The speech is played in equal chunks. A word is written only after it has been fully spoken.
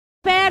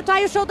aberto,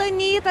 aí o show da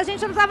Anitta, a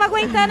gente não tava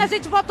aguentando, a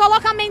gente votou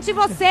loucamente em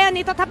você,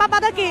 Anitta, tá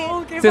babada aqui.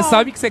 Você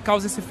sabe que você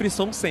causa esse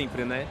frisson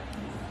sempre, né?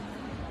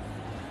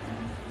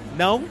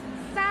 Não?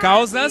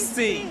 Causa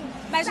sim.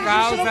 Mas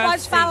a gente não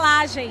pode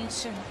falar,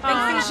 gente. Tem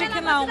que fingir que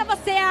não.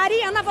 Você é a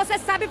Ariana, você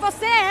sabe,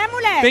 você é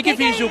mulher. Tem que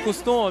fingir o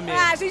costume.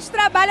 A gente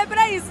trabalha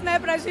pra isso, né?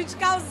 Pra gente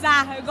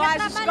causar. A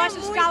gente gosta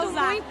de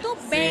causar. Muito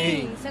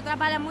bem. Você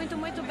trabalha muito,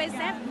 muito bem. Você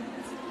é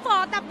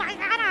foda pra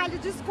caralho,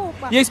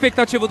 desculpa. E a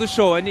expectativa do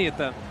show,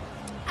 Anitta?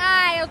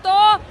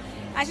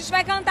 A gente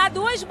vai cantar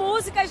 2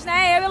 músicas,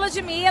 né? Eu e a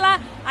Ludmilla.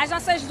 As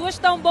nossas 2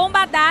 estão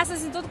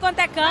bombadaças em tudo quanto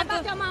é canto.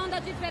 Vai ter uma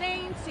onda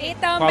diferente. E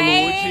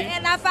também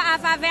a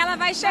favela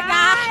vai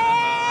chegar.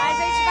 A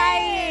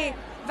gente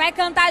vai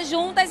cantar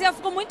juntas e eu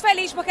fico muito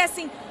feliz porque,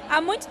 assim, há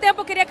muito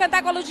tempo eu queria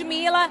cantar com a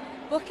Ludmilla,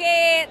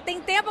 porque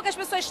tem tempo que as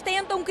pessoas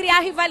tentam criar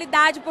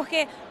rivalidade,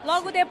 porque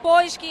logo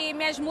depois que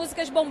minhas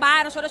músicas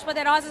bombaram, Choras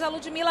Poderosas, a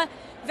Ludmilla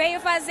veio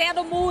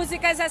fazendo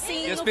músicas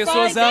assim. E as no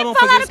pessoas funk. amam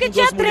fazer isso com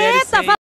duas mulheres.